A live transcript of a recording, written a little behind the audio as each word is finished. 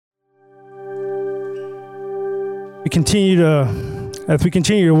As we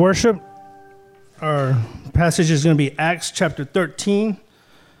continue to worship, our passage is going to be Acts chapter 13,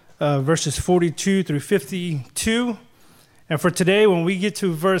 verses 42 through 52. And for today, when we get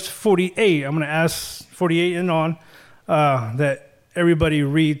to verse 48, I'm going to ask 48 and on that everybody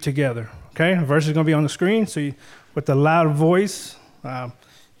read together. Okay, the verse is going to be on the screen, so with a loud voice,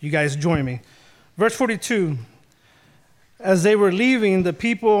 you guys join me. Verse 42, as they were leaving, the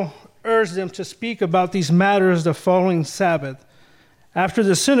people urged them to speak about these matters the following Sabbath. After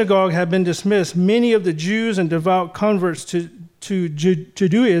the synagogue had been dismissed, many of the Jews and devout converts to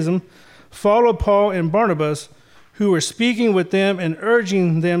Judaism followed Paul and Barnabas, who were speaking with them and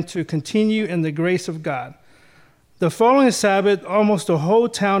urging them to continue in the grace of God. The following Sabbath, almost the whole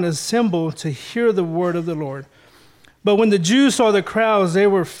town assembled to hear the word of the Lord. But when the Jews saw the crowds, they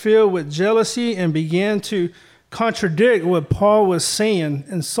were filled with jealousy and began to contradict what Paul was saying,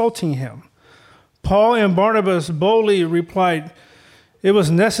 insulting him. Paul and Barnabas boldly replied, "It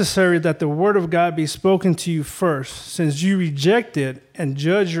was necessary that the word of God be spoken to you first, since you reject it and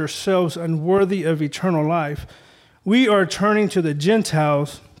judge yourselves unworthy of eternal life. We are turning to the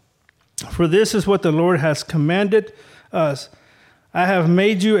Gentiles, for this is what the Lord has commanded us. I have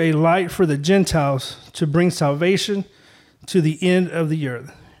made you a light for the Gentiles to bring salvation to the end of the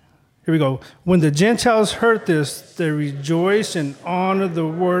earth." Here we go. When the Gentiles heard this, they rejoiced and honored the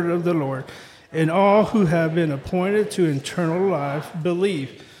word of the Lord. And all who have been appointed to eternal life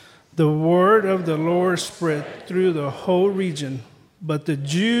believed. The word of the Lord spread through the whole region. But the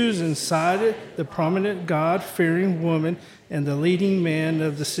Jews incited the prominent God-fearing woman and the leading man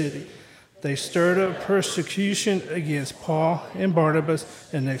of the city. They stirred up persecution against Paul and Barnabas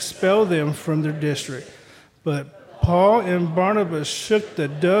and expelled them from their district. But Paul and Barnabas shook the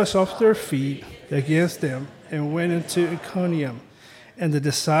dust off their feet against them and went into Iconium. And the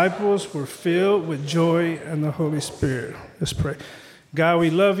disciples were filled with joy and the Holy Spirit. Let's pray. God,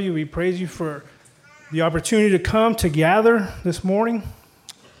 we love you. We praise you for the opportunity to come to gather this morning.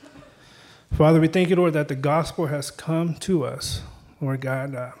 Father, we thank you, Lord, that the gospel has come to us. Lord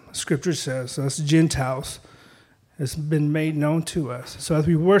God, Scripture says us Gentiles has been made known to us. So as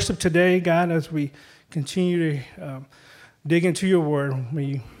we worship today, God, as we continue to dig into your word,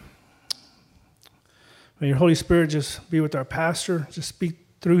 may your Holy Spirit just be with our pastor, just speak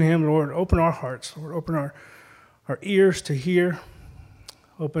through him, Lord. Open our hearts, Lord. Open our ears to hear.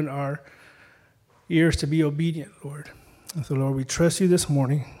 Open our ears to be obedient, Lord. And so, Lord, we trust you this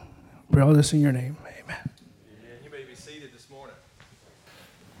morning. We pray all this in your name. Amen. You may be seated this morning.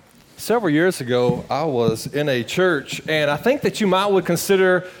 Several years ago, I was in a church, and I think that you would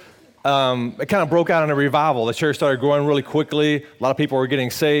consider it kind of broke out in a revival. The church started growing really quickly. A lot of people were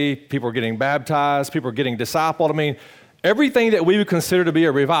getting saved. People were getting baptized. People were getting discipled. I mean, everything that we would consider to be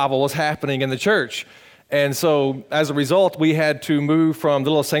a revival was happening in the church. And so as a result, we had to move from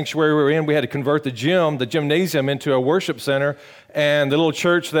the little sanctuary we were in. We had to convert the gymnasium into a worship center. And the little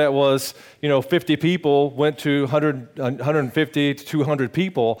church that was, 50 people went to 150 to 200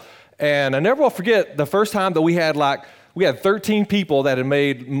 people. And I never will forget the first time that we had 13 people that had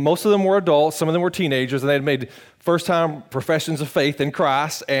made, most of them were adults, some of them were teenagers, and they had made first-time professions of faith in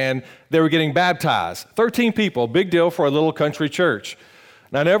Christ, and they were getting baptized. 13 people, big deal for a little country church.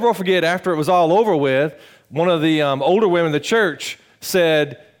 And I never will forget, after it was all over with, one of the older women in the church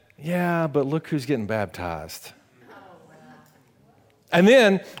said, "Yeah, but look who's getting baptized." Oh, wow. And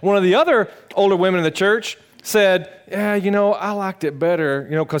then one of the other older women in the church said, "Yeah, I liked it better,"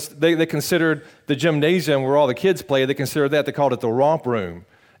 because they considered the gymnasium where all the kids played, they called it the romp room.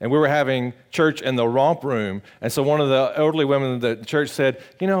 And we were having church in the romp room. And so one of the elderly women in the church said,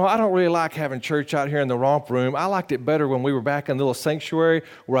 "I don't really like having church out here in the romp room. I liked it better when we were back in the little sanctuary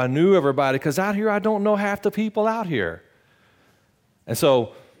where I knew everybody, because out here I don't know half the people out here." And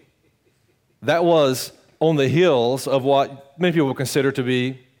so that was on the heels of what many people consider to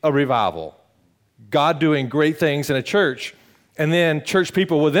be a revival. God doing great things in a church, and then church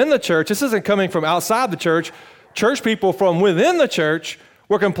people within the church. This isn't coming from outside the church. Church people from within the church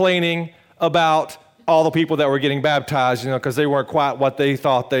were complaining about all the people that were getting baptized, because they weren't quite what they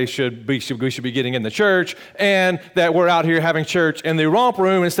thought we should be getting in the church, and that we're out here having church in the romp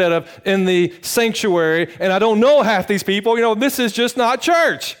room instead of in the sanctuary, and I don't know half these people. This is just not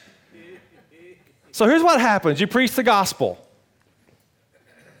church. So here's what happens. You preach the gospel.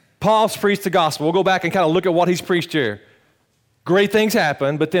 Paul's preached the gospel. We'll go back and kind of look at what he's preached here. Great things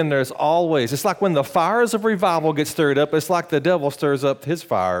happen, but then there's always, it's like when the fires of revival get stirred up, it's like the devil stirs up his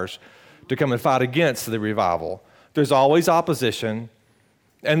fires to come and fight against the revival. There's always opposition,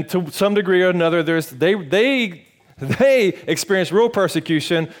 and to some degree or another, they They experienced real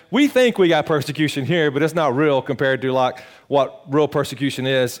persecution. We think we got persecution here, but it's not real compared to like what real persecution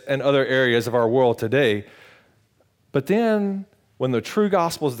is in other areas of our world today. But then when the true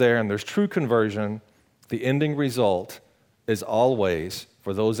gospel is there and there's true conversion, the ending result is always,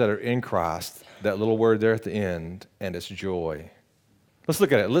 for those that are in Christ, that little word there at the end, and it's joy. Let's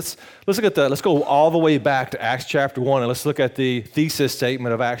look at it. Let's go all the way back to Acts chapter 1, and let's look at the thesis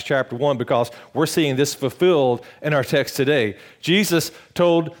statement of Acts chapter 1, because we're seeing this fulfilled in our text today. Jesus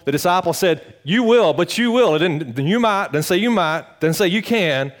told the disciples, said, you will, but you will. It didn't, you might, didn't say you might, didn't say you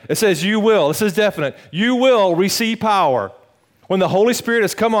can. It says you will. This is definite. You will receive power when the Holy Spirit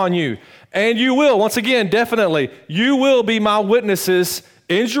has come on you. And you will, once again, definitely, you will be my witnesses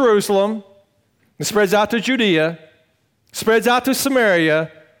in Jerusalem. It spreads out to Judea, spreads out to Samaria,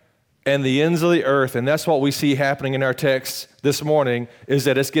 and the ends of the earth. And that's what we see happening in our text this morning, is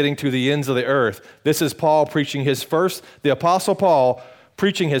that it's getting to the ends of the earth. This is Paul preaching the Apostle Paul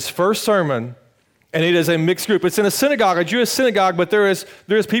preaching his first sermon, and it is a mixed group. It's in a synagogue, a Jewish synagogue, but there's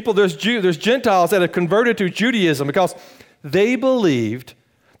people, there's Gentiles that have converted to Judaism because they believed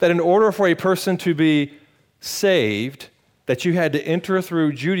that in order for a person to be saved, that you had to enter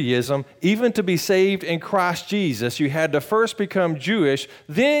through Judaism. Even to be saved in Christ Jesus, you had to first become Jewish,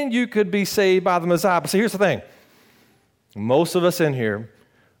 then you could be saved by the Messiah. But see, here's the thing. Most of us in here,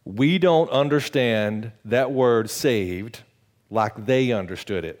 we don't understand that word saved like they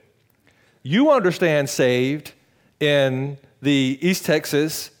understood it. You understand saved in the East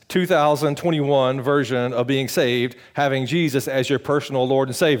Texas 2021 version of being saved, having Jesus as your personal Lord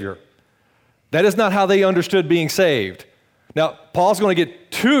and Savior. That is not how they understood being saved. Now, Paul's going to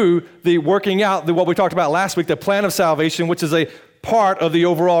get to the working out, what we talked about last week, the plan of salvation, which is a part of the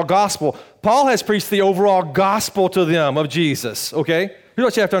overall gospel. Paul has preached the overall gospel to them of Jesus, okay? Here's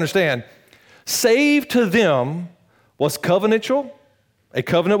what you have to understand. Saved to them was covenantal, a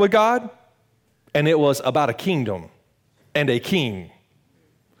covenant with God, and it was about a kingdom and a king.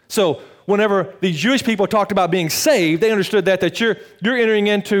 So whenever the Jewish people talked about being saved, they understood that you're entering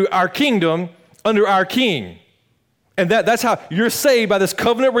into our kingdom under our king. And that's how you're saved, by this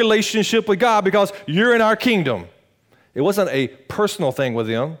covenant relationship with God, because you're in our kingdom. It wasn't a personal thing with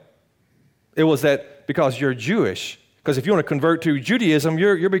them. It was that because you're Jewish. Because if you want to convert to Judaism,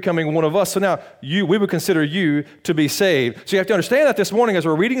 you're becoming one of us. So now we would consider you to be saved. So you have to understand that this morning as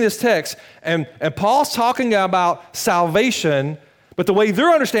we're reading this text, and Paul's talking about salvation, but the way they're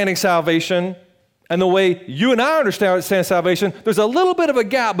understanding salvation and the way you and I understand salvation, there's a little bit of a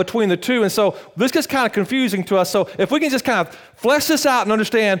gap between the two. And so this gets kind of confusing to us. So if we can just kind of flesh this out and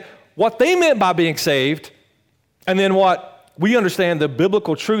understand what they meant by being saved, and then what we understand the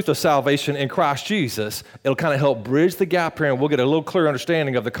biblical truth of salvation in Christ Jesus, it'll kind of help bridge the gap here, and we'll get a little clearer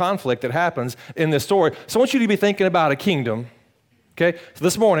understanding of the conflict that happens in this story. So I want you to be thinking about a kingdom. Okay? So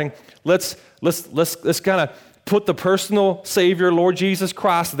this morning, let's kind of put the personal Savior, Lord Jesus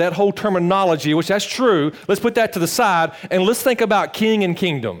Christ, that whole terminology, which that's true, let's put that to the side, and let's think about king and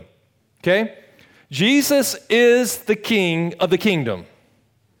kingdom, okay? Jesus is the king of the kingdom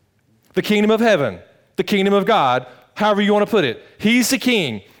of heaven, the kingdom of God, however you want to put it. He's the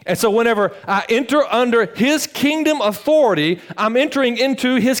king. And so whenever I enter under his kingdom authority, I'm entering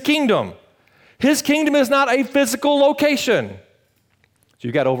into his kingdom. His kingdom is not a physical location.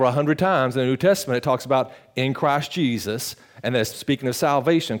 You got over 100 times in the New Testament it talks about in Christ Jesus, and that's speaking of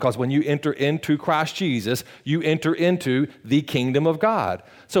salvation, because when you enter into Christ Jesus, you enter into the kingdom of God.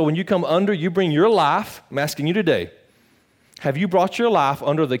 So when you come under, you bring your life. I'm asking you today, have you brought your life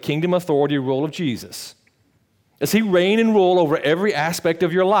under the kingdom authority rule of Jesus? Does he reign and rule over every aspect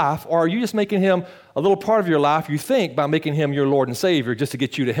of your life, or are you just making him a little part of your life, you think, by making him your Lord and Savior just to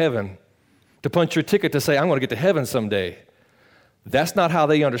get you to heaven, to punch your ticket to say, I'm going to get to heaven someday? That's not how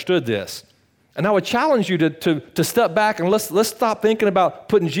they understood this. And I would challenge you to step back and let's stop thinking about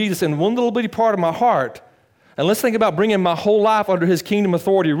putting Jesus in one little bitty part of my heart, and let's think about bringing my whole life under his kingdom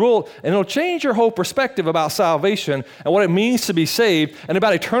authority rule, and it'll change your whole perspective about salvation and what it means to be saved, and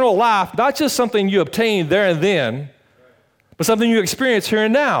about eternal life, not just something you obtain there and then, but something you experience here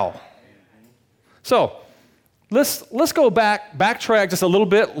and now. So let's go backtrack just a little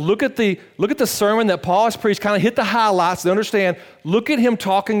bit. Look at the sermon that Paul has preached, kind of hit the highlights to understand. Look at him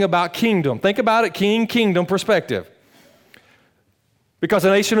talking about kingdom. Think about it, kingdom perspective. Because the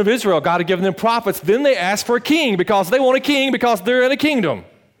nation of Israel, God had given them prophets, then they asked for a king because they want a king because they're in a kingdom.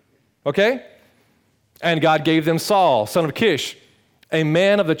 Okay? And God gave them Saul, son of Kish, a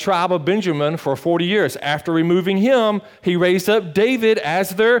man of the tribe of Benjamin, for 40 years. After removing him, he raised up David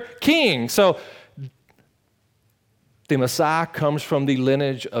as their king. So the Messiah comes from the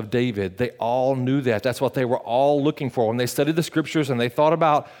lineage of David. They all knew that. That's what they were all looking for. When they studied the scriptures and they thought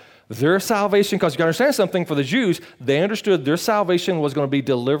about their salvation, because you got to understand something, for the Jews, they understood their salvation was going to be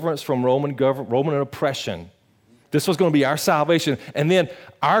deliverance from Roman oppression. This was going to be our salvation. And then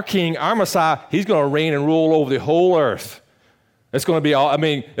our king, our Messiah, he's going to reign and rule over the whole earth. It's going to be all,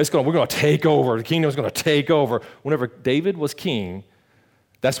 we're going to take over. The kingdom is going to take over. Whenever David was king,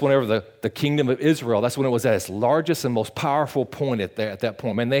 that's whenever the kingdom of Israel, that's when it was at its largest and most powerful point at that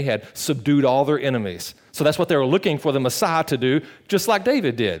point. Man, they had subdued all their enemies. So that's what they were looking for the Messiah to do, just like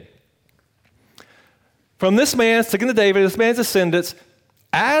David did. From this man, sticking to David, this man's descendants,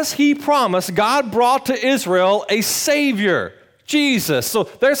 as he promised, God brought to Israel a Savior, Jesus. So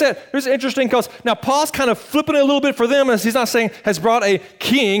there's interesting, because now Paul's kind of flipping it a little bit for them, as he's not saying has brought a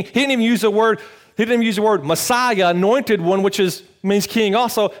king. He didn't even use the word Messiah, anointed one, which means king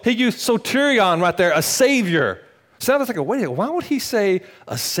also. He used soterion right there, a Savior. So I was like, wait, why would he say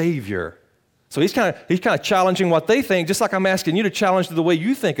a Savior? So he's kind of challenging what they think, just like I'm asking you to challenge the way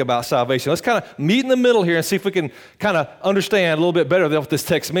you think about salvation. Let's kind of meet in the middle here and see if we can kind of understand a little bit better what this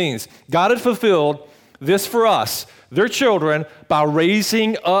text means. God had fulfilled this for us, their children, by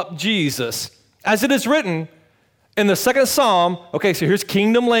raising up Jesus. As it is written in the second Psalm, okay, so here's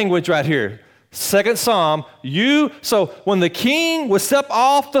kingdom language right here. Second Psalm, so when the king would step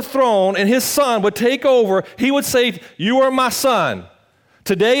off the throne and his son would take over, he would say, "You are my son.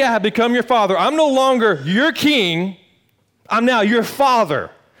 Today I have become your father." I'm no longer your king. I'm now your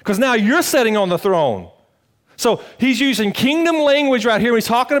father, because now you're sitting on the throne. So he's using kingdom language right here when he's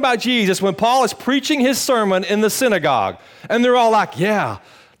talking about Jesus, when Paul is preaching his sermon in the synagogue. And they're all like, yeah,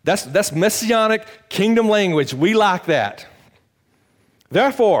 that's messianic kingdom language. We like that.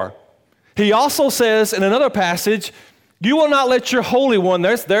 Therefore, he also says in another passage, "You will not let your Holy One,"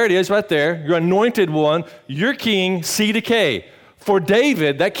 there it is right there, your anointed one, your king, see decay. For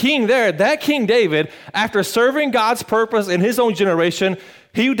David, that king David, after serving God's purpose in his own generation,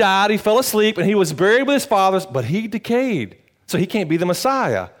 he died, he fell asleep, and he was buried with his fathers, but he decayed. So he can't be the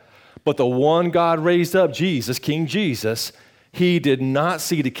Messiah. But the one God raised up, Jesus, King Jesus, he did not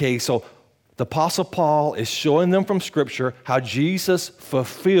see decay. So the Apostle Paul is showing them from Scripture how Jesus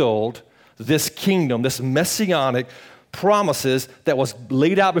fulfilled this kingdom, this messianic promises that was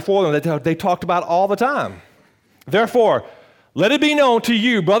laid out before them that they talked about all the time. Therefore, let it be known to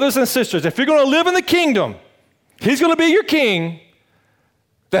you, brothers and sisters, if you're going to live in the kingdom, he's going to be your king,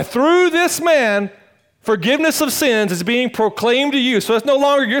 that through this man, forgiveness of sins is being proclaimed to you. So it's no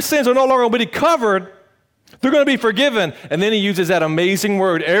longer, your sins are no longer going to be covered. They're going to be forgiven. And then he uses that amazing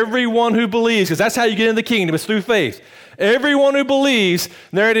word, everyone who believes, because that's how you get in the kingdom, it's through faith. Everyone who believes,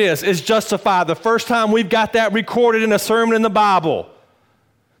 there it is justified. The first time we've got that recorded in a sermon in the Bible.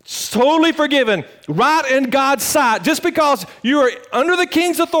 It's totally forgiven, right in God's sight. Just because you are under the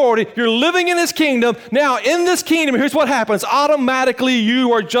king's authority, you're living in his kingdom. Now, in this kingdom, here's what happens. Automatically,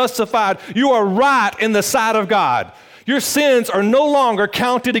 you are justified. You are right in the sight of God. Your sins are no longer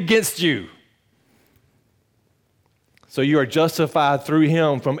counted against you. So you are justified through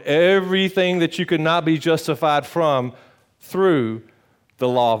him from everything that you could not be justified from through the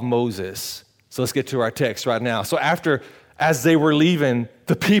law of Moses. So let's get to our text right now. So as they were leaving,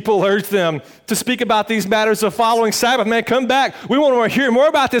 the people urged them to speak about these matters of following Sabbath. Man, come back. We want to hear more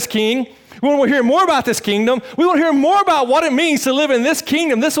about this king. We want to hear more about this kingdom. We want to hear more about what it means to live in this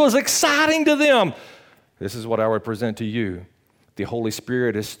kingdom. This was exciting to them. This is what I would present to you. The Holy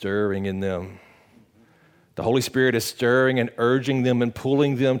Spirit is stirring in them. The Holy Spirit is stirring and urging them and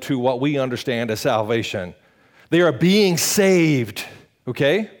pulling them to what we understand as salvation. They are being saved,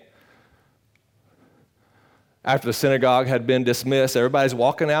 okay? After the synagogue had been dismissed, everybody's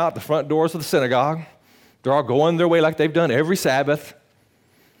walking out the front doors of the synagogue. They're all going their way like they've done every Sabbath.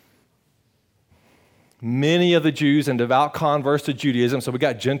 Many of the Jews and devout converts to Judaism, so we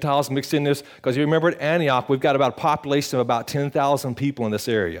got Gentiles mixed in this, because you remember at Antioch, we've got about a population of about 10,000 people in this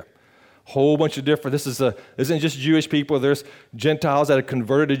area. Whole bunch of different, isn't just Jewish people, there's Gentiles that have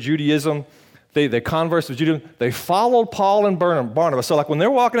converted to Judaism. They converse with Judaism. They followed Paul and Barnabas. So like when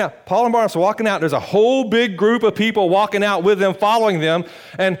they're walking out, Paul and Barnabas are walking out, there's a whole big group of people walking out with them, following them.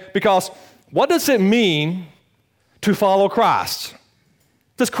 And because what does it mean to follow Christ?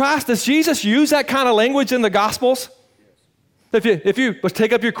 Does Jesus use that kind of language in the Gospels? If you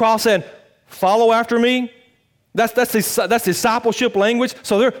take up your cross and follow after me, that's discipleship language.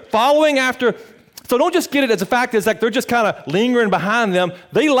 So they're following after. So don't just get it as a fact. It's like they're just kind of lingering behind them.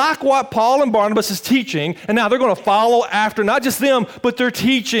 They like what Paul and Barnabas is teaching, and now they're going to follow after not just them, but their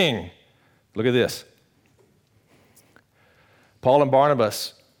teaching. Look at this. Paul and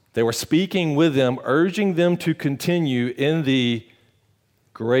Barnabas They were speaking with them, urging them to continue in the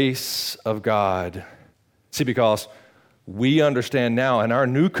grace of God. See, because we understand now in our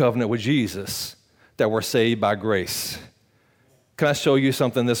new covenant with Jesus that we're saved by grace. Can I show you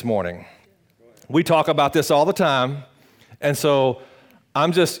something this morning? We talk about this all the time, and so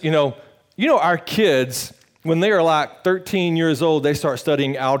I'm just, our kids, when they are like 13 years old, they start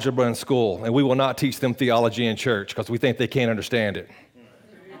studying algebra in school, and we will not teach them theology in church because we think they can't understand it.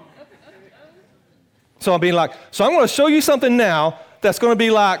 So I'm going to show you something now that's going to be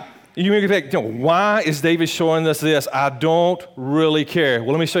like, you may think, why is David showing us this? I don't really care.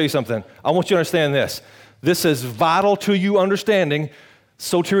 Well, let me show you something. I want you to understand this. This is vital to you understanding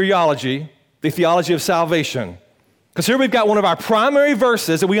soteriology, the theology of salvation. Because here we've got one of our primary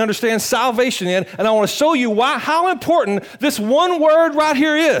verses that we understand salvation in, and I want to show you how important this one word right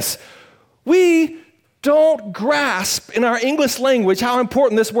here is. We don't grasp in our English language how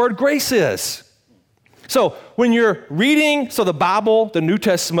important this word grace is. So when you're reading, the Bible, the New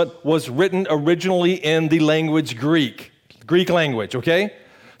Testament, was written originally in the language Greek language, okay?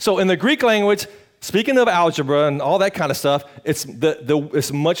 So in the Greek language, speaking of algebra and all that kind of stuff,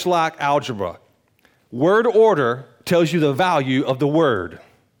 it's much like algebra. Word order tells you the value of the word,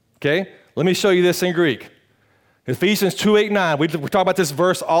 okay? Let me show you this in Greek. Ephesians 2:8-9, we talk about this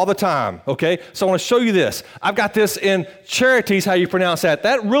verse all the time, okay? So I want to show you this. I've got this in charities, how you pronounce that.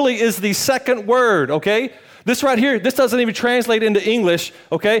 That really is the second word, okay? This right here, this doesn't even translate into English,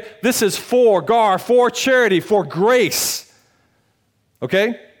 okay? This is for charity, for grace,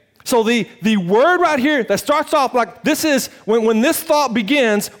 okay? So the word right here that starts off like this is, when this thought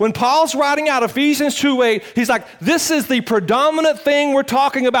begins, when Paul's writing out Ephesians 2:8, he's like, this is the predominant thing we're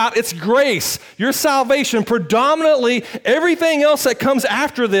talking about. It's grace, your salvation. Predominantly, everything else that comes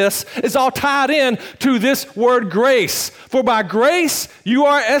after this is all tied in to this word grace. For by grace, you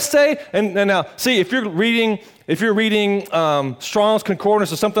are este. And now, see, if you're reading Strong's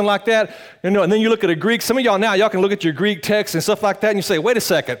Concordance or something like that, and then you look at a Greek, some of y'all can look at your Greek text and stuff like that, and you say, wait a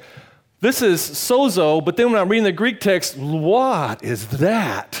second, this is sozo, but then when I'm reading the Greek text, what is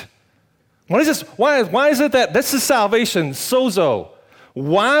that? What is this? Why is it that this is salvation, sozo?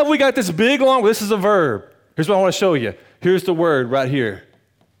 Why have we got this big long, this is a verb. Here's what I want to show you. Here's the word right here.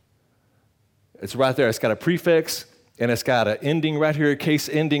 It's right there. It's got a prefix, and it's got an ending right here, a case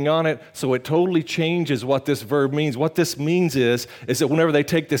ending on it, so it totally changes what this verb means. What this means is that whenever they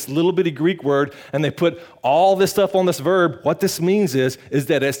take this little bitty Greek word and they put all this stuff on this verb, what this means is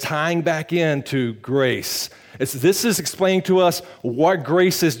that it's tying back into grace. This is explaining to us what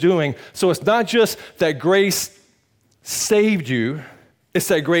grace is doing. So it's not just that grace saved you, it's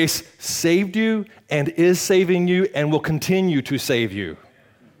that grace saved you and is saving you and will continue to save you.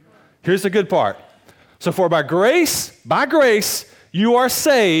 Here's the good part. So for by grace, you are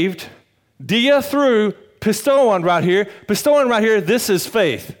saved, dia through, pistoon right here. Pistoon right here, this is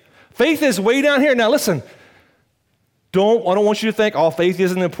faith. Faith is way down here. Now listen, I don't want you to think, faith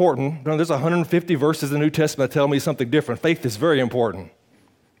isn't important. No, there's 150 verses in the New Testament that tell me something different. Faith is very important.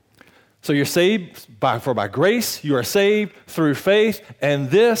 So you're saved, for by grace, you are saved through faith, and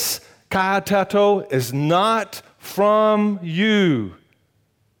this, kai tato, is not from you.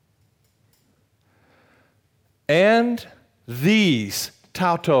 And these,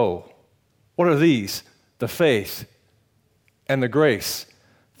 tauto, what are these? The faith and the grace.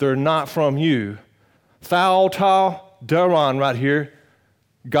 They're not from you. Thou, ta, daron right here.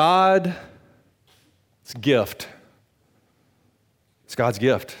 God's gift. It's God's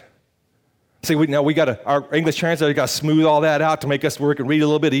gift. See, our English translator got to smooth all that out to make us work and read a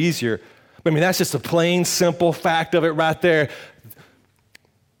little bit easier. I mean, that's just a plain, simple fact of it right there.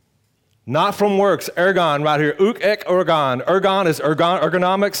 Not from works, ergon right here, uk ek ergon. Ergon is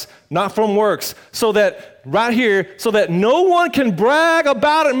ergonomics, not from works. So that right here, so that no one can brag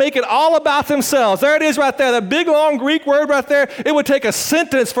about it and make it all about themselves. There it is right there, that big long Greek word right there. It would take a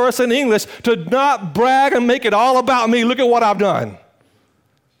sentence for us in English to not brag and make it all about me. Look at what I've done.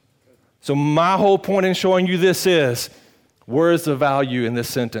 So my whole point in showing you this is, where is the value in this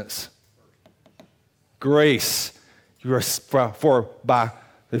sentence? Grace. You are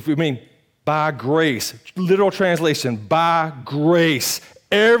by grace, literal translation, by grace.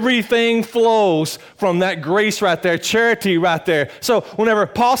 Everything flows from that grace right there, charity right there. So whenever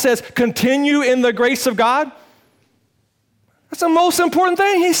Paul says, continue in the grace of God, that's the most important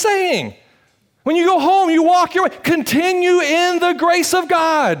thing he's saying. When you go home, you walk your way, continue in the grace of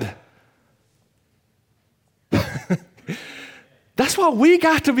God. That's what we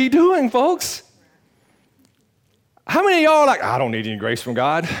got to be doing, folks. How many of y'all are like, I don't need any grace from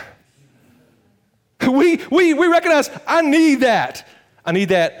God? We recognize, I need that. I need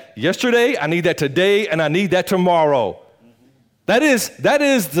that yesterday, I need that today, and I need that tomorrow. That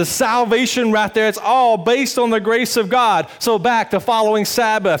is the salvation right there. It's all based on the grace of God. So back to following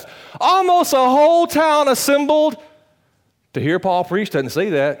Sabbath. Almost a whole town assembled to hear Paul preach. Doesn't say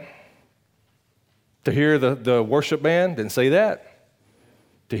that. To hear the worship band. Didn't say that.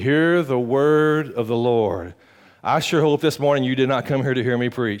 To hear the word of the Lord. I sure hope this morning you did not come here to hear me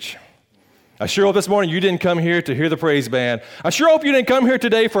preach. I sure hope this morning you didn't come here to hear the praise band. I sure hope you didn't come here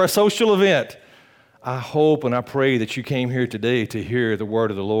today for a social event. I hope and I pray that you came here today to hear the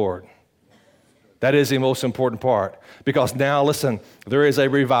word of the Lord. That is the most important part. Because now, listen, there is a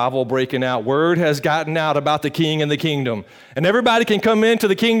revival breaking out. Word has gotten out about the king and the kingdom. And everybody can come into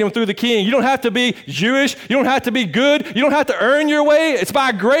the kingdom through the king. You don't have to be Jewish. You don't have to be good. You don't have to earn your way. It's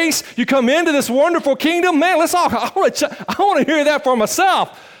by grace. You come into this wonderful kingdom. Man, I want to hear that for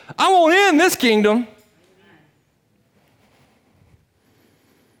myself. I want in this kingdom.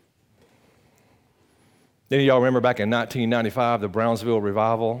 Any of y'all remember back in 1995, the Brownsville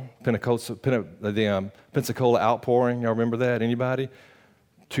revival, the Pensacola outpouring? Y'all remember that? Anybody?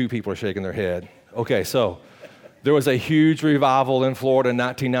 2 people are shaking their head. Okay, so there was a huge revival in Florida in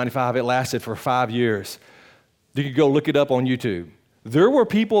 1995. It lasted for 5 years. You could go look it up on YouTube. There were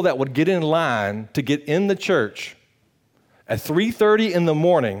people that would get in line to get in the church at 3:30 in the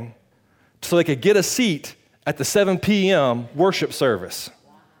morning so they could get a seat at the 7 p.m. worship service.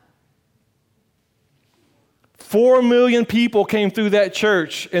 4 million people came through that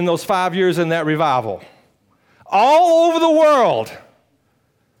church in those 5 years in that revival. All over the world.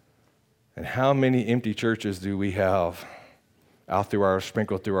 And how many empty churches do we have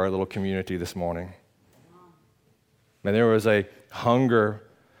sprinkled through our little community this morning? And there was a hunger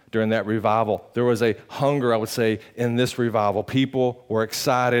during that revival. There was a hunger, I would say, in this revival. People were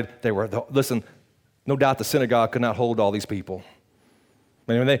excited. Listen, no doubt the synagogue could not hold all these people.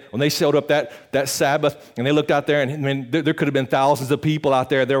 And when they showed up that Sabbath and they looked out there, and there could have been thousands of people out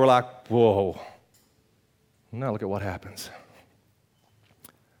there. They were like, whoa. Now look at what happens.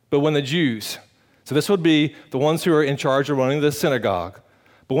 But when the Jews, so this would be the ones who are in charge of running the synagogue,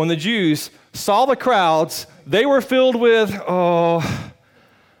 but when the Jews saw the crowds, they were filled with, our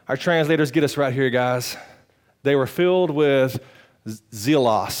translators get us right here, guys. They were filled with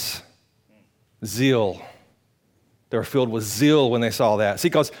zeal. They were filled with zeal when they saw that. See,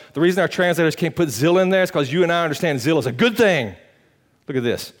 because the reason our translators can't put zeal in there is because you and I understand zeal is a good thing. Look at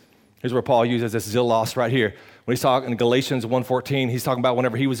this. Here's where Paul uses this zealos right here. When he's talking in Galatians 1:14, he's talking about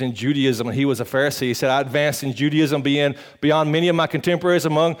whenever he was in Judaism and he was a Pharisee. He said, I advanced in Judaism beyond many of my contemporaries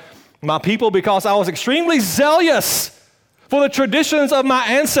among my people because I was extremely zealous for the traditions of my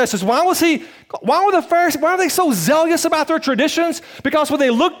ancestors. Why were the Pharisees, why are they so zealous about their traditions? Because when they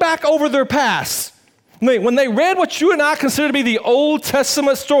look back over their past, when they read what you and I consider to be the Old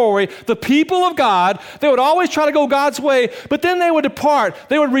Testament story, the people of God, they would always try to go God's way, but then they would depart.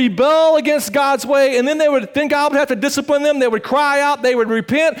 They would rebel against God's way, and then God would have to discipline them. They would cry out, they would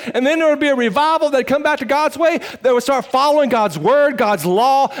repent, and then there would be a revival. They'd come back to God's way. They would start following God's word, God's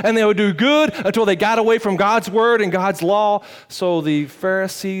law, and they would do good until they got away from God's word and God's law. So the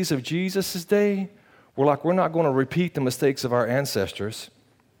Pharisees of Jesus' day were like, we're not going to repeat the mistakes of our ancestors.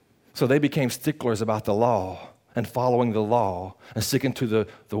 So they became sticklers about the law and following the law and sticking to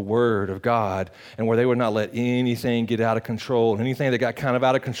the word of God, and where they would not let anything get out of control. And anything that got kind of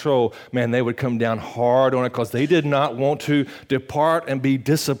out of control, man, they would come down hard on it because they did not want to depart and be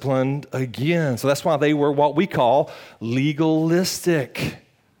disciplined again. So that's why they were what we call legalistic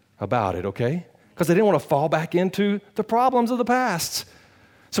about it, okay? Because they didn't want to fall back into the problems of the past.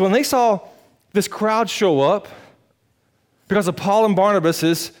 So when they saw this crowd show up because of Paul and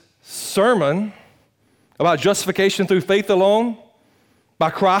Barnabas' sermon about justification through faith alone, by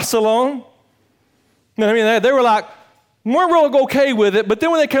Christ alone, they were like, we're real okay with it. But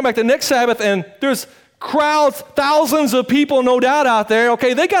then when they came back the next Sabbath and there's crowds, thousands of people, no doubt, out there,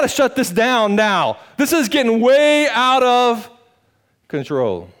 okay, they got to shut this down now. This is getting way out of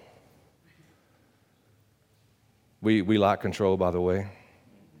control. We lack control, by the way.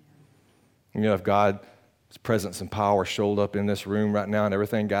 If God's presence and power showed up in this room right now and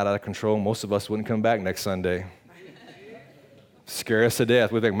everything got out of control, most of us wouldn't come back next Sunday. Scare us to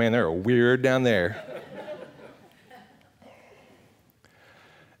death. We think, man, they're weird down there.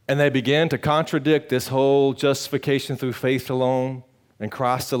 And they began to contradict this whole justification through faith alone. and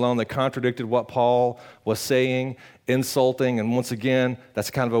Christ alone that contradicted what Paul was saying, insulting, and once again, that's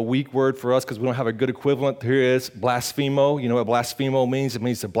kind of a weak word for us because we don't have a good equivalent. Here is blasphemo. You know what blasphemo means? It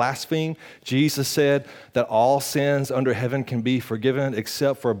means to blaspheme. Jesus said that all sins under heaven can be forgiven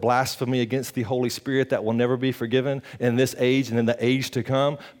except for blasphemy against the Holy Spirit that will never be forgiven in this age and in the age to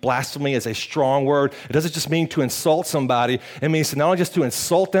come. Blasphemy is a strong word. It doesn't just mean to insult somebody. It means to not only just to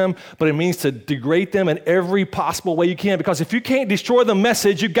insult them, but it means to degrade them in every possible way you can, because if you can't destroy the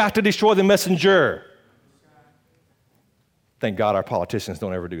message, you've got to destroy the messenger. Thank God our politicians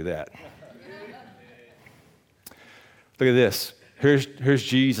don't ever do that. Look at this. Here's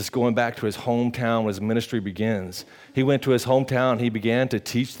Jesus going back to his hometown when his ministry begins. He went to his hometown. He began to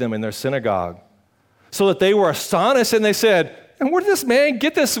teach them in their synagogue so that they were astonished, and they said, and where did this man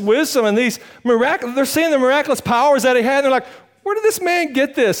get this wisdom and these miraculous, they're seeing the miraculous powers that he had, and they're like, where did this man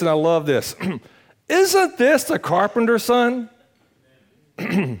get this? And I love this. Isn't this the carpenter's son?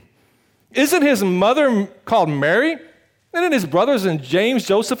 Isn't his mother called Mary? Isn't his brothers and James,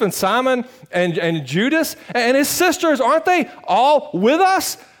 Joseph, and Simon, and Judas? And his sisters, aren't they all with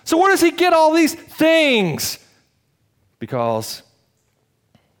us? So where does he get all these things? Because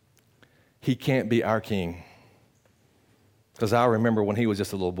he can't be our king. Because I remember when he was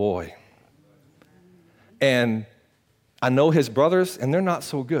just a little boy. And I know his brothers, and they're not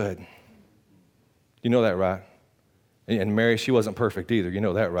so good. You know that, right? And Mary, she wasn't perfect either. You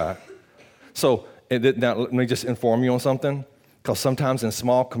know that, right? So now, let me just inform you on something, because sometimes in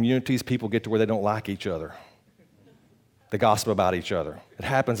small communities, people get to where they don't like each other. They gossip about each other. It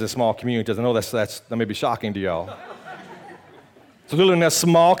happens in small communities. I know that may be shocking to y'all. So they're in a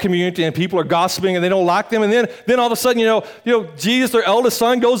small community, and people are gossiping, and they don't like them. And then all of a sudden, you know, Jesus, their eldest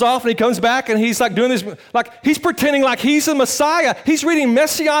son, goes off, and he comes back, and he's like doing this, like he's pretending like he's the Messiah. He's reading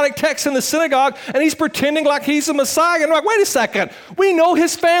messianic texts in the synagogue, and he's pretending like he's the Messiah. And I'm like, wait a second, we know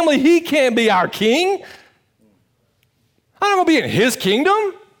his family. He can't be our king. I'm not going to be in his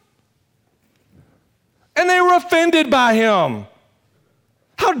kingdom. And they were offended by him.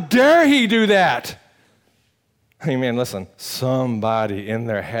 How dare he do that? Hey, man, listen, somebody in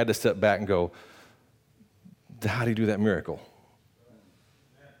there had to step back and go, how did he do that miracle?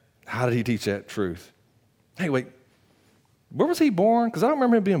 How did he teach that truth? Hey, wait, where was he born? Because I don't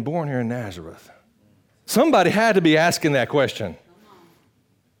remember him being born here in Nazareth. Somebody had to be asking that question.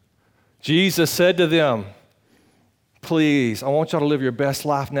 Jesus said to them, please, I want y'all to live your best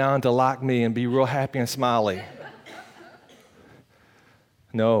life now and to like me and be real happy and smiley.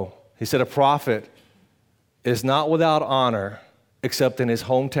 No, he said a prophet is not without honor except in his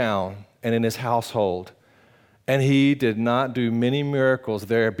hometown and in his household. And he did not do many miracles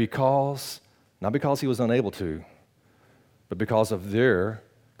there not because he was unable to, but because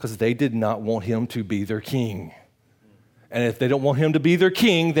they did not want him to be their king. And if they don't want him to be their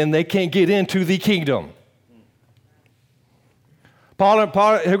king, then they can't get into the kingdom. Paul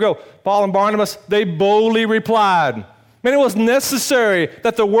and Barnabas, they boldly replied, man, it was necessary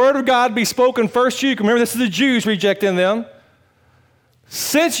that the word of God be spoken first. You can remember this is the Jews rejecting them.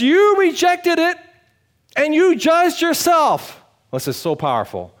 Since you rejected it and you judged yourself, this is so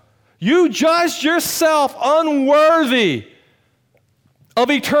powerful. You judged yourself unworthy of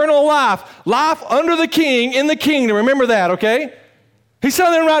eternal life under the king in the kingdom. Remember that, okay? He's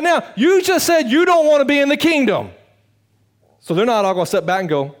telling them right now, you just said you don't want to be in the kingdom. So they're not all going to step back and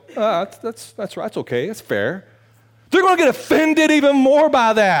go, that's right, that's okay, it's fair. They're going to get offended even more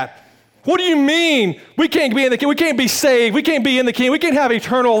by that. What do you mean we can't be in the kingdom? We can't be saved. We can't be in the kingdom. We can't have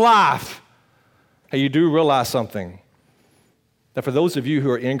eternal life. Hey, you do realize something, that for those of you who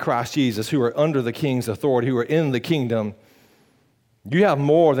are in Christ Jesus, who are under the king's authority, who are in the kingdom, you have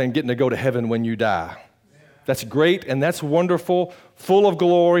more than getting to go to heaven when you die. That's great and that's wonderful, full of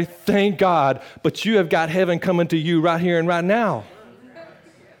glory, thank God, but you have got heaven coming to you right here and right now.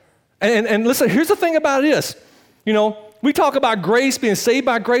 And listen, here's the thing about this. You know, we talk about grace, being saved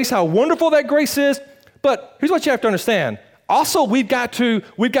by grace, how wonderful that grace is, but here's what you have to understand. Also, we've got to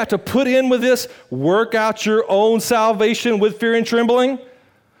put in with this, work out your own salvation with fear and trembling.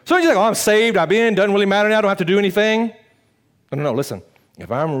 So you're like, I'm saved, I've been, doesn't really matter now, I don't have to do anything. No, listen. If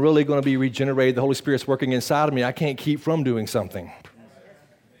I'm really going to be regenerated, the Holy Spirit's working inside of me, I can't keep from doing something.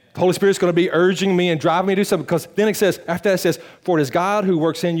 The Holy Spirit's going to be urging me and driving me to do something, because then it says, after that it says, for it is God who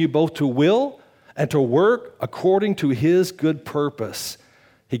works in you both to will and to work according to his good purpose.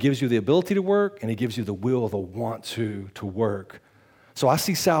 He gives you the ability to work, and he gives you the will, the want to work. So I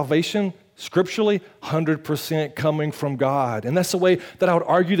see salvation scripturally, 100% coming from God. And that's the way that I would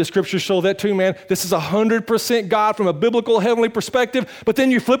argue the scriptures show that too, man. This is 100% God from a biblical, heavenly perspective. But then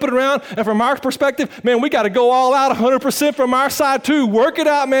you flip it around, and from our perspective, man, we got to go all out 100% from our side too. Work it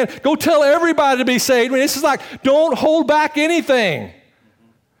out, man. Go tell everybody to be saved. I mean, this is like, don't hold back anything.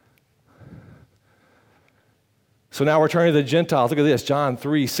 So now we're turning to the Gentiles. Look at this, John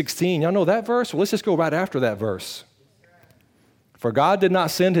 3:16. Y'all know that verse? Well, let's just go right after that verse. For God did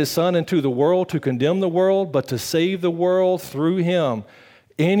not send his Son into the world to condemn the world, but to save the world through him.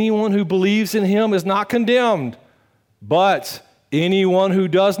 Anyone who believes in him is not condemned, but anyone who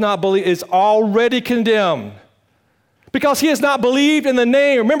does not believe is already condemned, because he has not believed in the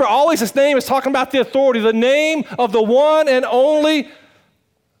name. Remember, always this name is talking about the authority, the name of the one and only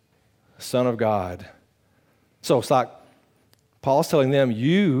Son of God. So it's like Paul's telling them,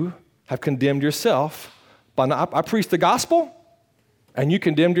 you have condemned yourself by not, I preached the gospel, and you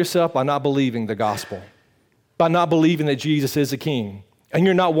condemned yourself by not believing the gospel, by not believing that Jesus is the King, and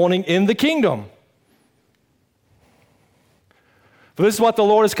you're not wanting in the kingdom. For this is what the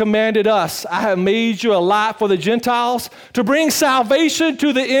Lord has commanded us. I have made you a light for the Gentiles to bring salvation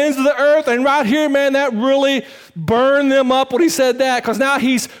to the ends of the earth. And right here, man, that really burned them up when he said that, because now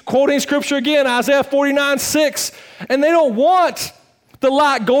he's quoting scripture again, Isaiah 49:6. And they don't want the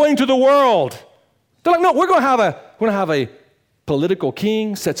light going to the world. They're like, no, we're going to have a political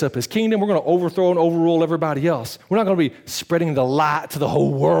king sets up his kingdom. We're going to overthrow and overrule everybody else. We're not going to be spreading the light to the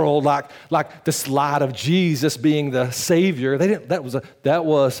whole world like this light of Jesus being the Savior. That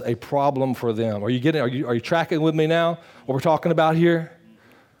was a problem for them. Are you tracking with me now? What we're talking about here?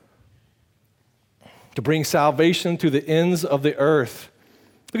 To bring salvation to the ends of the earth.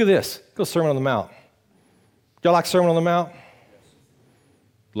 Look at this. Go Sermon on the Mount. Y'all like Sermon on the Mount?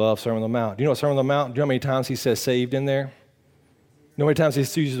 Love Sermon on the Mount. Do you know what Sermon on the Mount? Do you know how many times he says saved in there? You know how many times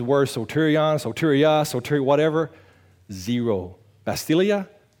he uses the word soterion, soteria, whatever? 0. Bastilia,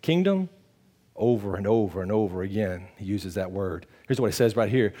 kingdom, over and over and over again. He uses that word. Here's what it says right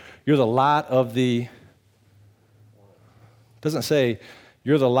here. You're the light of the, doesn't say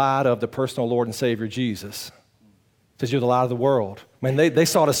you're the light of the personal Lord and Savior Jesus. It says you're the light of the world. Man, they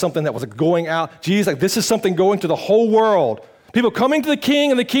saw it as something that was going out. Jesus, like, this is something going to the whole world. People coming to the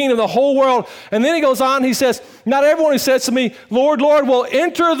King and the kingdom, the whole world. And then he goes on, he says, not everyone who says to me, Lord, Lord, will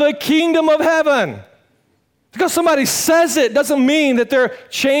enter the kingdom of heaven. Because somebody says it doesn't mean that they're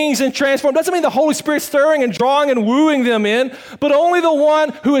changed and transformed. Doesn't mean the Holy Spirit's stirring and drawing and wooing them in, but only the one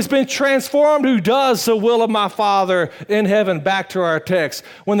who has been transformed, who does the will of my Father in heaven. Back to our text.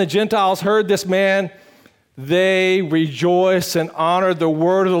 When the Gentiles heard this man, they rejoiced and honored the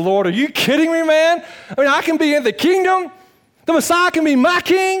word of the Lord. Are you kidding me, man? I mean, I can be in the kingdom. The Messiah can be my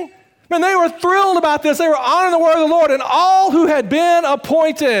king. Man, they were thrilled about this. They were honoring the word of the Lord, and all who had been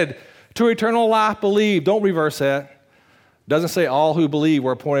appointed to eternal life believed. Don't reverse that. It doesn't say all who believe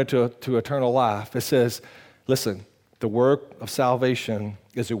were appointed to eternal life. It says, listen, the work of salvation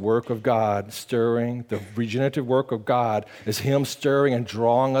is a work of God stirring. The regenerative work of God is him stirring and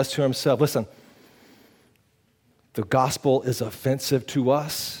drawing us to himself. Listen, the gospel is offensive to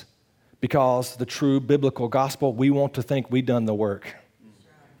us, because the true biblical gospel, we want to think we done the work.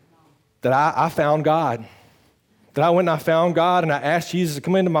 That I found God. That I went and I found God and I asked Jesus to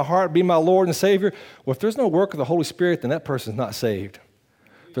come into my heart, be my Lord and Savior. Well, if there's no work of the Holy Spirit, then that person's not saved.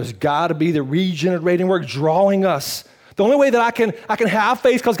 There's got to be the regenerating work drawing us. The only way that I can have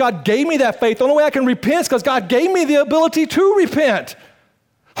faith because God gave me that faith. The only way I can repent is because God gave me the ability to repent.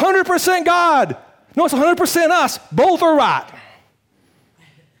 100% God. No, it's 100% us. Both are right.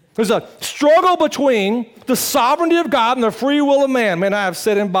 There's a struggle between the sovereignty of God and the free will of man. Man, I have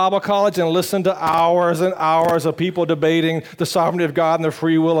sat in Bible college and listened to hours and hours of people debating the sovereignty of God and the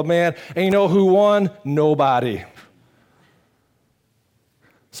free will of man. And you know who won? Nobody.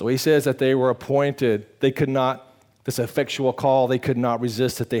 So he says that they were appointed. They could not, this effectual call, they could not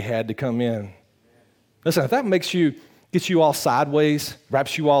resist that they had to come in. Listen, if that gets you all sideways,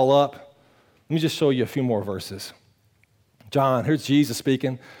 wraps you all up, let me just show you a few more verses. John, here's Jesus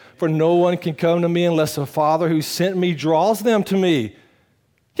speaking. For no one can come to me unless the Father who sent me draws them to me. You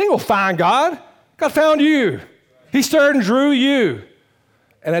can't go find God. God found you. He stirred and drew you.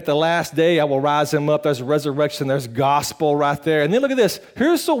 And at the last day, I will rise him up. There's resurrection. There's gospel right there. And then look at this.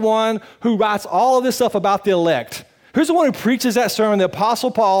 Here's the one who writes all of this stuff about the elect. Here's the one who preaches that sermon, the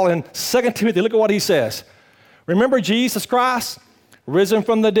Apostle Paul in 2 Timothy. Look at what he says. Remember Jesus Christ, risen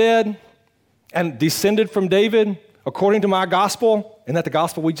from the dead and descended from David, according to my gospel. Isn't that the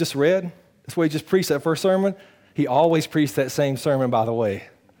gospel we just read? That's what he just preached that first sermon. He always preached that same sermon, by the way.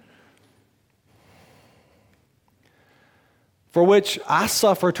 for which I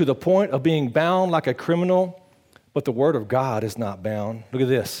suffer to the point of being bound like a criminal, but the word of God is not bound. Look at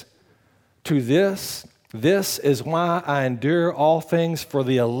this. To this is why I endure all things for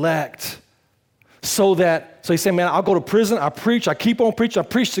the elect. So he's saying, man, I'll go to prison, I preach, I keep on preaching, I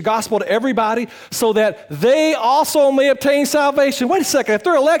preach the gospel to everybody so that they also may obtain salvation. Wait a second, if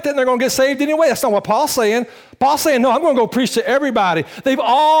they're elected, they're going to get saved anyway. That's not what Paul's saying. Paul's saying, no, I'm going to go preach to everybody. They've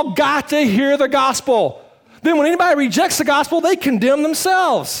all got to hear the gospel. Then when anybody rejects the gospel, they condemn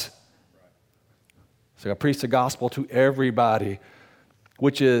themselves. So I preach the gospel to everybody,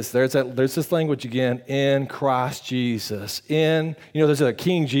 which is, there's this language again, in Christ Jesus. There's a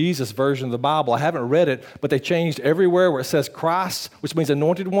King Jesus version of the Bible. I haven't read it, but they changed everywhere where it says Christ, which means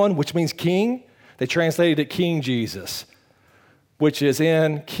anointed one, which means king. They translated it King Jesus, which is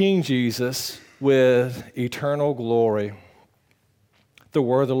in King Jesus with eternal glory. The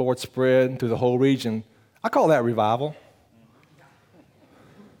word of the Lord spread through the whole region. I call that revival.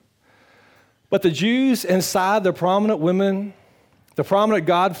 But the Jews inside the prominent women, the prominent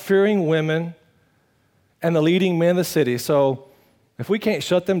God-fearing women, and the leading men of the city. So if we can't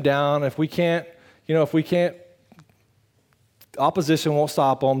shut them down, if we can't, opposition won't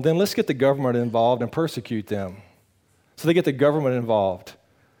stop them, then let's get the government involved and persecute them. So they get the government involved.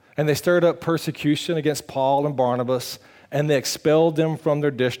 And they stirred up persecution against Paul and Barnabas, and they expelled them from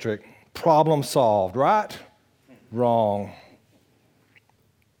their district. Problem solved, right? Wrong.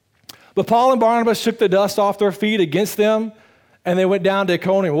 But Paul and Barnabas shook the dust off their feet against them, and they went down to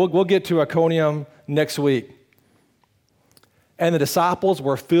Iconium. We'll get to Iconium next week. And the disciples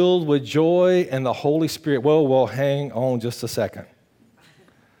were filled with joy and the Holy Spirit. Well, hang on just a second.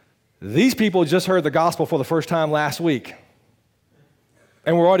 These people just heard the gospel for the first time last week,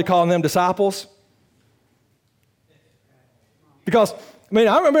 and we're already calling them disciples? Because,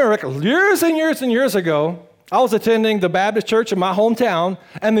 I remember years and years and years ago, I was attending the Baptist church in my hometown,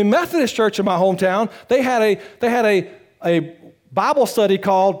 and the Methodist church in my hometown, they had a Bible study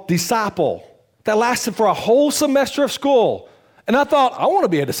called Disciple that lasted for a whole semester of school. And I thought, I want to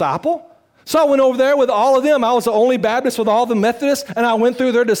be a disciple. So I went over there with all of them. I was the only Baptist with all the Methodists, and I went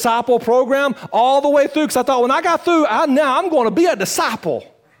through their disciple program all the way through because I thought when I got through, now I'm going to be a disciple.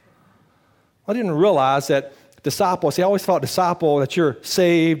 I didn't realize that disciple, I always thought disciple, that you're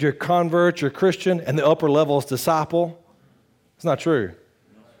saved, you're convert, you're Christian, and the upper level is disciple. It's not true.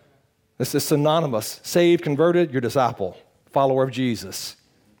 This is synonymous. Saved, converted, you're disciple, follower of Jesus.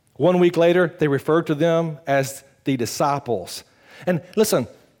 1 week later, they referred to them as the disciples. And listen,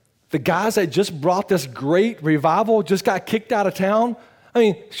 the guys that just brought this great revival just got kicked out of town.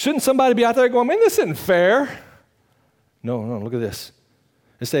 Shouldn't somebody be out there going, man, this isn't fair? No, look at this.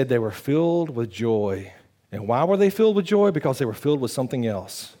 It said they were filled with joy. And why were they filled with joy? Because they were filled with something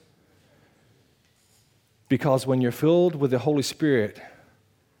else. Because when you're filled with the Holy Spirit,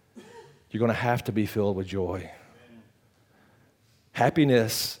 you're going to have to be filled with joy.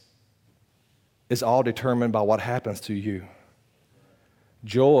 Happiness is all determined by what happens to you.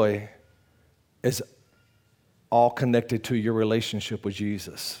 Joy is all connected to your relationship with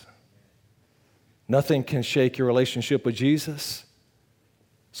Jesus. Nothing can shake your relationship with Jesus,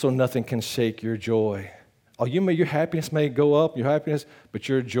 so nothing can shake your joy. Your happiness may go up, but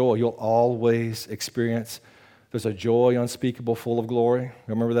your joy, you'll always experience. There's a joy unspeakable, full of glory.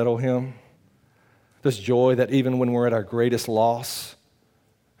 Remember that old hymn? There's joy that even when we're at our greatest loss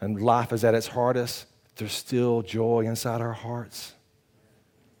and life is at its hardest, there's still joy inside our hearts.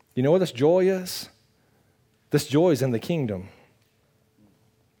 You know what this joy is? This joy is in the kingdom.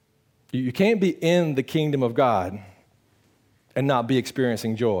 You can't be in the kingdom of God and not be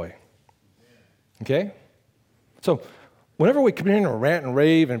experiencing joy. Okay? So whenever we come in and rant and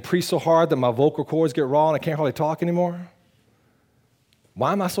rave and preach so hard that my vocal cords get raw and I can't hardly talk anymore,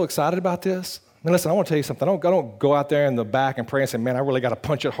 why am I so excited about this? Now listen, I want to tell you something. I don't go out there in the back and pray and say, man, I really got to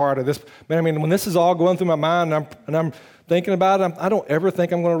punch it hard at this. Man, when this is all going through my mind and I'm thinking about it, I don't ever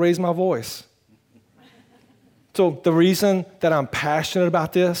think I'm going to raise my voice. So the reason that I'm passionate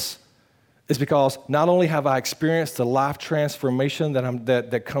about this is because not only have I experienced the life transformation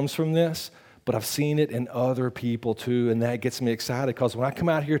that comes from this, but I've seen it in other people too, and that gets me excited because when I come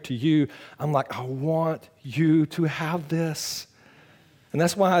out here to you, I'm like, I want you to have this. And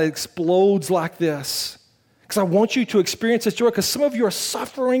that's why it explodes like this, because I want you to experience this joy, because some of you are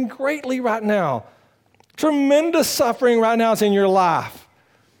suffering greatly right now. Tremendous suffering right now is in your life.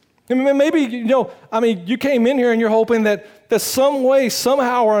 Maybe, you came in here and you're hoping that some way,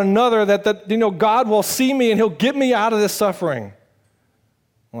 somehow or another, that God will see me and he'll get me out of this suffering.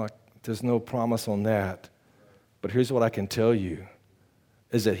 Well, there's no promise on that. But here's what I can tell you,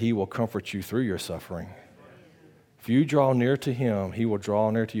 is that he will comfort you through your suffering. If you draw near to him, he will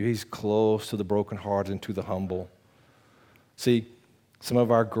draw near to you. He's close to the brokenhearted and to the humble. See, some of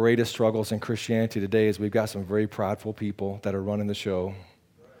our greatest struggles in Christianity today is we've got some very prideful people that are running the show.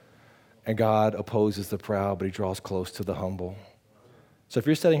 And God opposes the proud, but he draws close to the humble. So if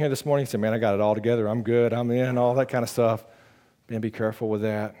you're sitting here this morning and say, man, I got it all together, I'm good, I'm in, all that kind of stuff, man, be careful with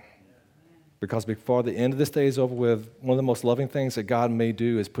that. Because before the end of this day is over with, one of the most loving things that God may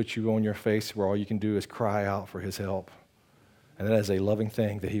do is put you on your face where all you can do is cry out for his help. And that is a loving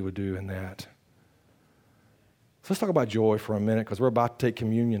thing that he would do in that. So let's talk about joy for a minute, because we're about to take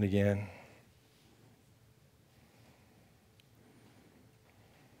communion again.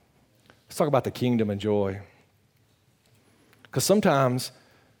 Let's talk about the kingdom and joy. Because sometimes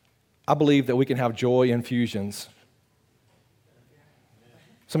I believe that we can have joy infusions.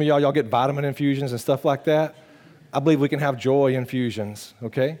 Some of y'all get vitamin infusions and stuff like that. I believe we can have joy infusions,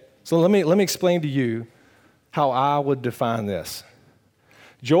 okay? So let me explain to you how I would define this.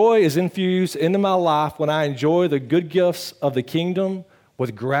 Joy is infused into my life when I enjoy the good gifts of the kingdom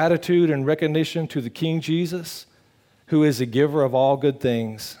with gratitude and recognition to the King Jesus, who is the giver of all good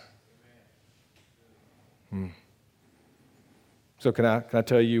things. So can I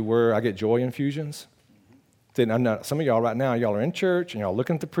tell you where I get joy infusions? Some of y'all right now, y'all are in church and y'all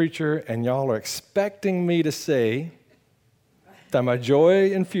looking at the preacher and y'all are expecting me to say that my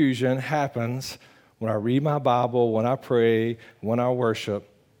joy infusion happens when I read my Bible, when I pray, when I worship.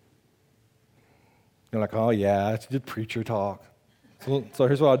 You're like, oh yeah, it's just preacher talk. So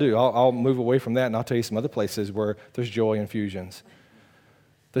here's what I'll do. I'll move away from that and I'll tell you some other places where there's joy infusions.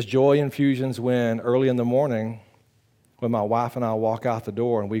 There's joy infusions when early in the morning, when my wife and I walk out the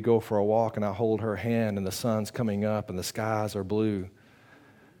door and we go for a walk and I hold her hand and the sun's coming up and the skies are blue.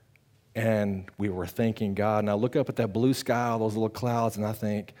 And we were thanking God. And I look up at that blue sky, all those little clouds, and I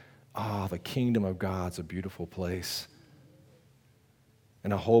think, the kingdom of God's a beautiful place.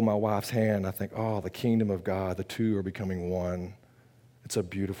 And I hold my wife's hand and I think, the kingdom of God, the two are becoming one. It's a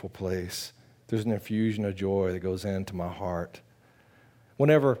beautiful place. There's an infusion of joy that goes into my heart.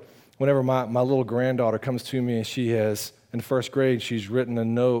 Whenever my little granddaughter comes to me and she has, in first grade, she's written a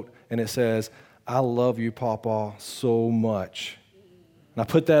note and it says, I love you, Papa, so much. And I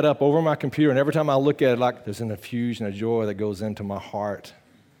put that up over my computer and every time I look at it, there's an infusion of joy that goes into my heart.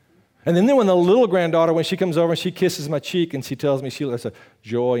 And then when the little granddaughter, when she comes over and she kisses my cheek and she tells me there's a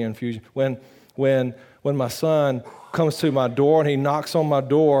joy infusion. When my son comes to my door and he knocks on my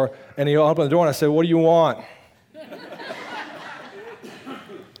door and he opens the door and I say, what do you want?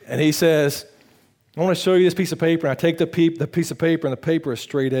 And he says, I want to show you this piece of paper. And I take the piece of paper, and the paper is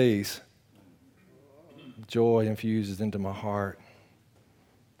straight A's. Joy infuses into my heart.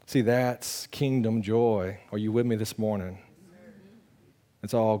 See, that's kingdom joy. Are you with me this morning?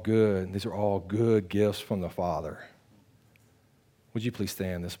 It's all good. These are all good gifts from the Father. Would you please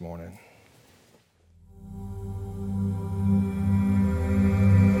stand this morning?